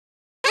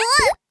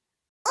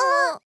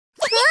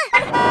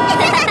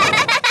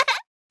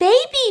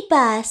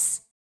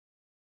us.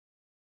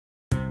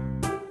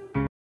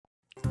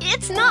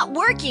 It's not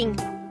working.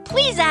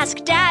 Please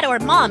ask Dad or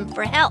Mom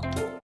for help.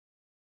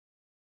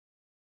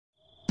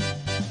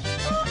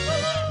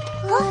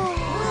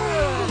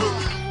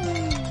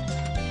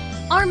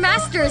 Our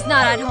master is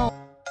not at home.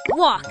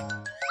 Walk.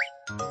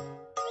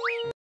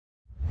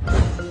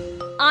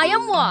 I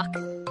am Walk.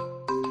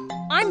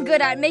 I'm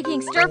good at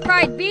making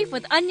stir-fried beef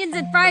with onions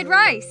and fried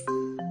rice.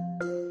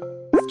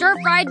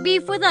 Stir-fried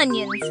beef with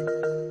onions.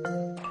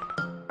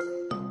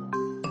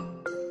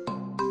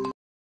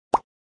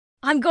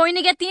 I'm going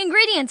to get the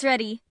ingredients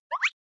ready.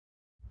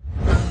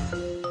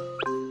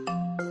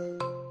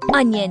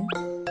 Onion.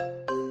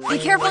 Be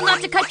careful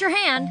not to cut your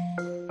hand.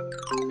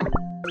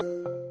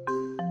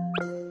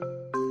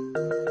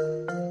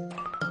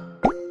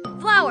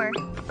 Flour.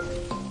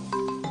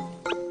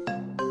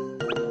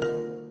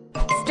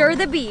 Stir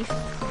the beef.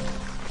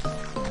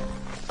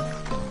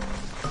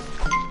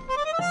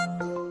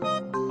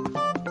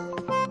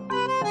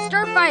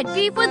 Stir-fried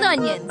beef with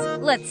onions.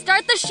 Let's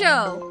start the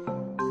show.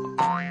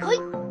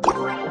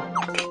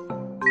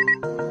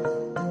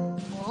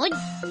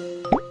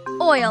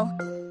 Oil.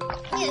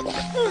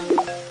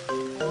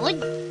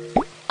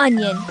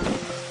 Onion.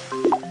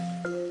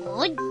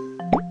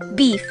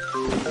 Beef.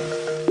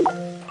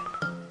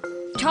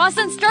 Toss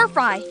and stir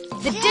fry.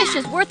 The dish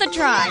is worth a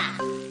try.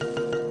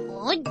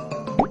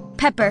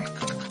 Pepper.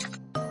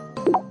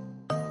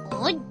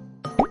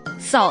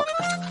 Salt.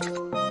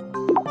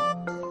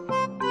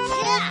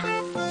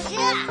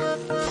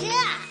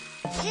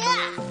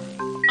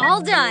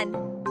 All done.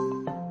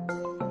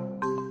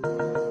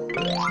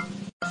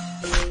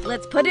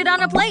 Let's put it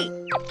on a plate.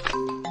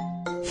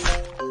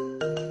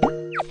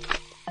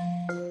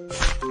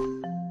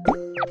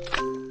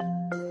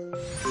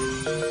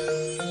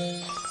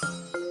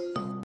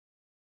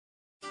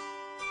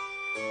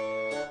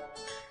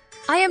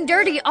 I am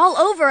dirty all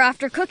over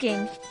after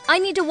cooking. I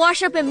need to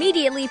wash up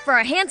immediately for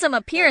a handsome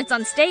appearance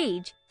on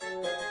stage.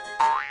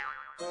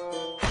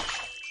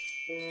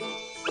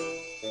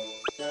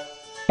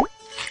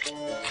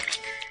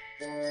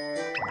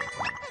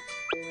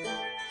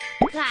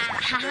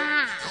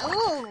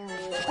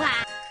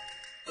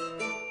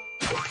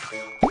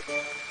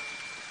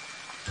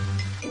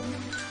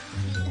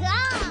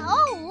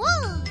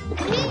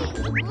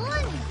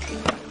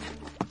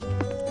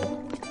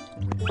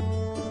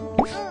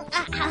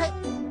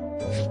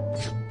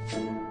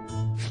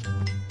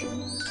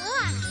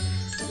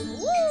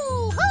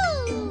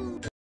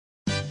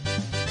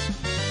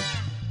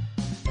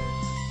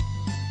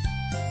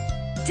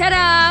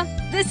 Ta-da!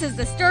 This is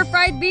the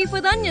stir-fried beef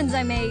with onions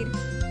I made.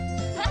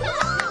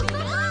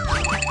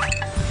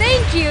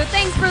 Thank you!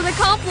 Thanks for the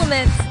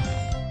compliments!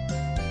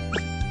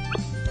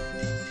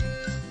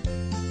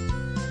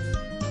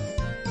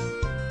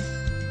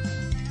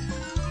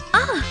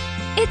 Ah!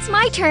 It's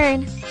my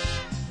turn!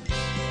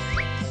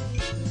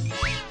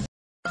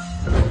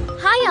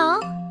 Hi,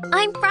 all!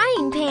 I'm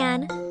Frying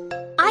Pan.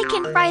 I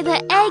can fry the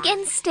egg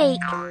and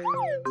steak.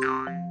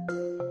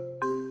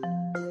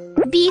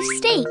 Beef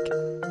steak.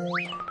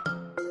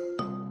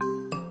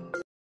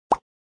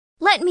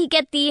 Let me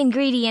get the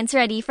ingredients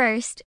ready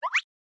first.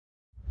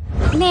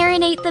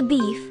 Marinate the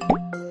beef.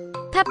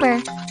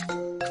 Pepper.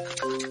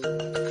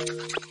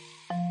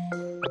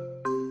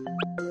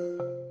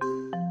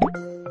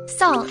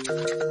 Salt.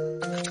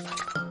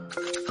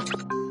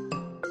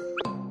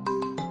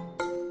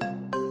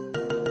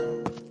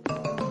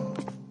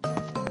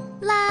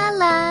 La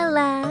la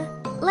la.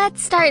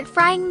 Let's start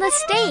frying the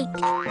steak.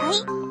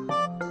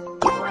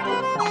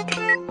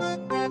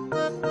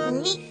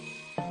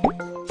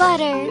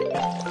 Butter.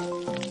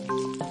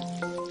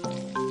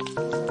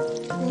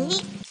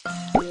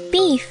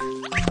 Beef.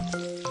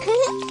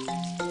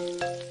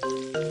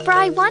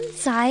 Fry one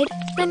side,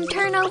 then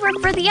turn over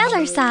for the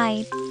other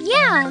side.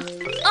 Yeah,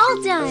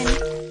 all done.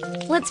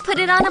 Let's put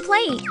it on a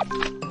plate.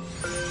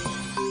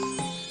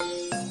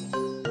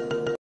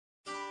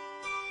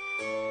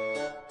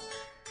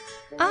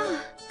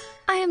 Ah,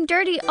 I am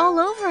dirty all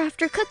over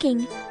after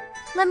cooking.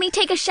 Let me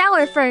take a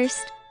shower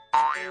first.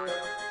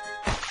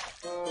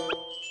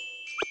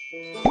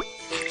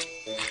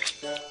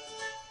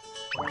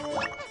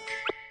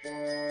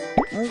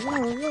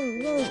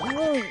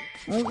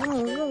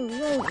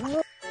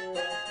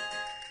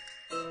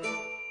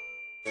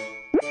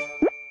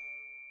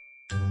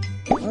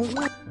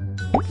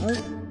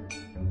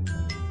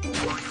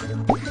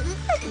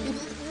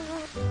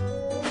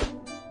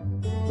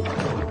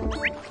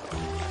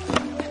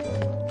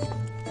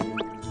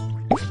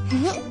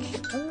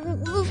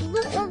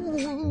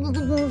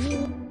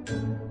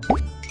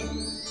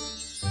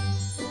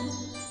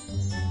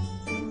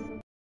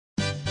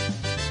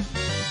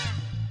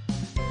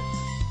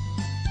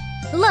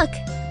 Look,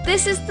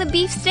 this is the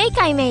beef steak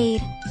I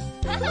made.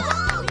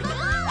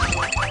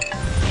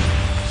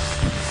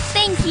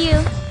 Thank you.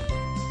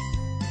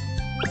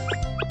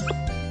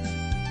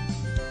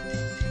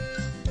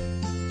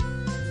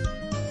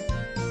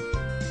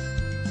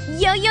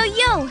 Yo, yo,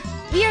 yo!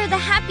 We are the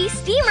Happy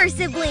Steamer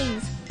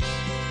siblings!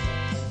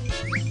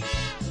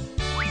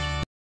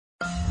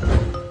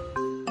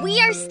 We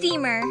are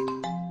steamer.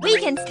 We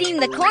can steam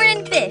the corn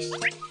and fish.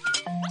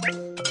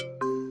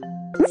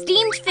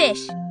 Steamed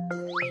fish.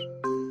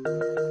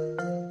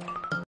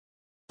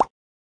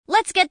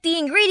 Let's get the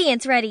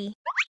ingredients ready.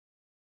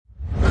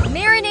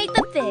 Marinate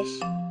the fish.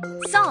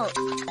 Salt.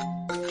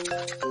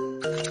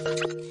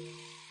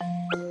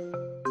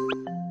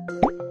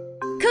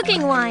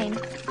 Cooking wine.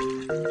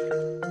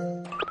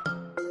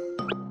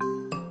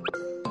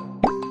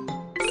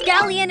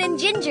 Scallion and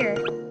ginger.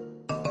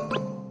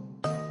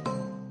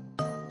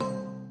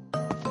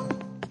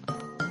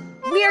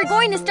 We are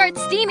going to start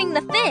steaming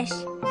the fish.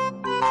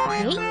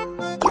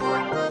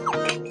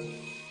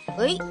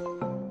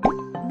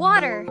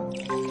 Water.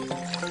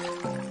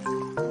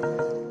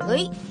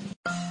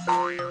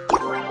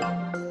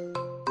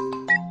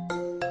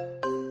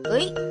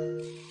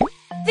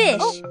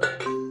 Fish.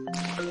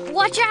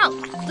 Watch out!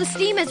 The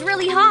steam is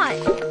really hot.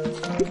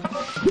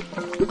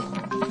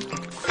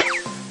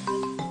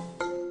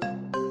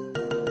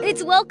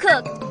 It's well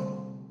cooked.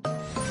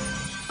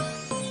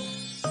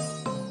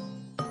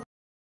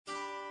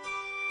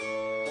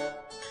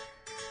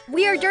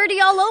 We are dirty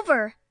all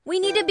over. We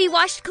need to be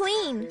washed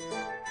clean.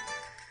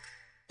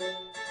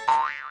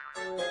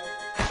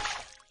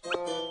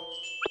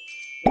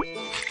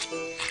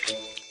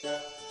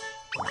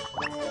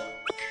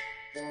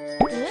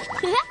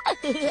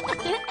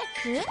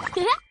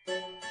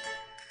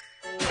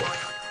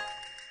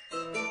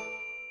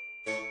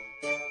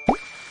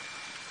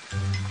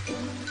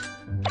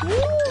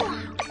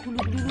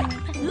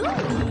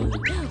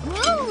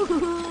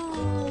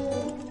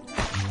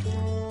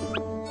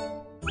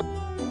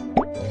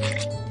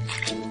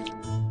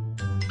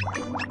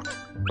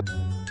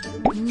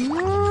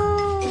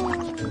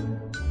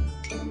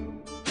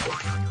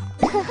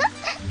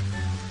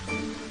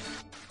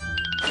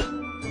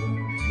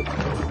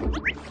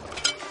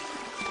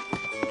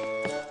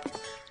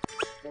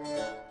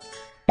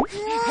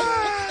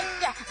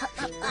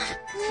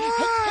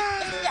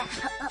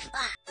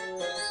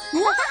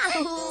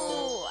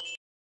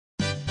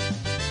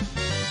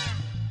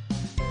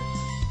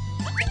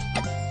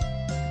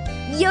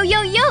 Yo,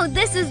 yo, yo!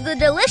 This is the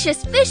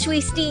delicious fish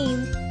we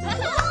steamed.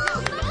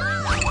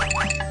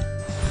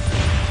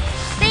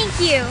 Thank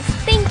you.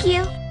 Thank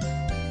you.